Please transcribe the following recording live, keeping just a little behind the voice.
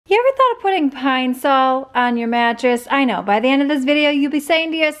thought of putting Pine Sol on your mattress? I know, by the end of this video, you'll be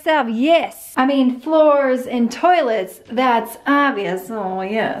saying to yourself, yes. I mean, floors and toilets, that's obvious. Oh,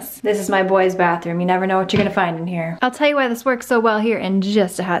 yes. This is my boy's bathroom. You never know what you're gonna find in here. I'll tell you why this works so well here in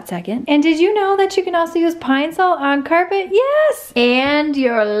just a hot second. And did you know that you can also use Pine Sol on carpet? Yes! And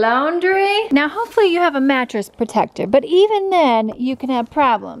your laundry? Now, hopefully you have a mattress protector, but even then, you can have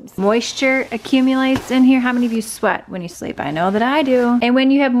problems. Moisture accumulates in here. How many of you sweat when you sleep? I know that I do. And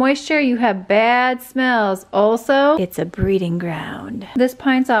when you have moisture, you have bad smells. Also, it's a breeding ground. This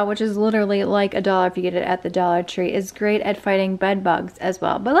Pine Sol, which is literally like $1 if you get it at the Dollar Tree, is great at fighting bed bugs as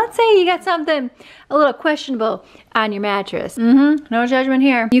well. But let's say you got something a little questionable on your mattress. No judgment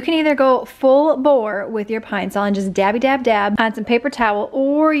here. You can either go full bore with your Pine Sol and just dabby dab dab on some paper towel,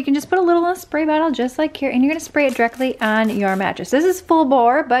 or you can just put a little in a spray bottle just like here, and you're gonna spray it directly on your mattress. This is full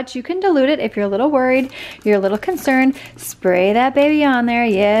bore, but you can dilute it if you're a little worried, you're a little concerned. Spray that baby on there.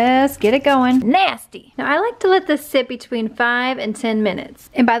 Yes, get it going. Nasty. Now I like to let this sit between 5 and 10 minutes.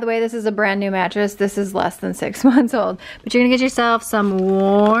 And by the way, this is a brand new mattress. This is less than 6 months old. But you're gonna get yourself some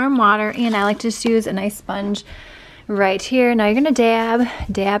warm water, and I like to just use a nice sponge right here. Now you're gonna dab,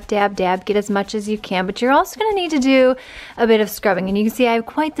 dab, dab, dab, get as much as you can, but you're also gonna need to do a bit of scrubbing. And you can see I have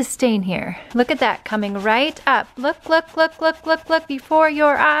quite the stain here. Look at that, coming right up. Look, look, look, look, look, look, before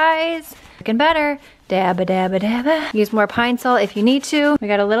your eyes. Looking better. Dabba, dabba, dabba. Use more Pine Sol if you need to. We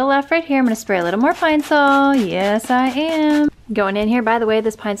got a little left right here. I'm gonna spray a little more Pine Sol. Yes, I am. Going in here, by the way,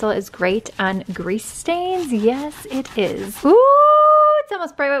 this Pine Sol is great on grease stains. Yes, it is. Ooh, it's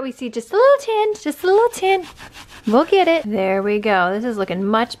almost bright white. We see just a little tint, just a little tint. We'll get it. There we go. This is looking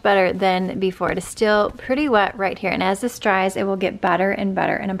much better than before. It is still pretty wet right here, and as this dries, it will get better and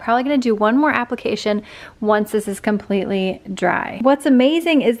better. And I'm probably gonna do one more application once this is completely dry. What's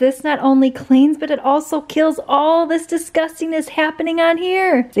amazing is this not only cleans, but it also kills all this disgustingness happening on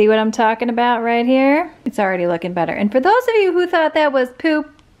here. See what I'm talking about right here? It's already looking better. And for those of you who thought that was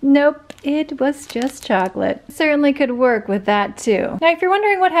poop, nope, it was just chocolate. Certainly could work with that too. Now, if you're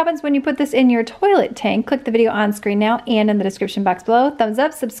wondering what happens when you put this in your toilet tank, click the video on screen now and in the description box below. Thumbs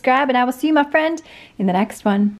up, subscribe, and I will see you, my friend, in the next one.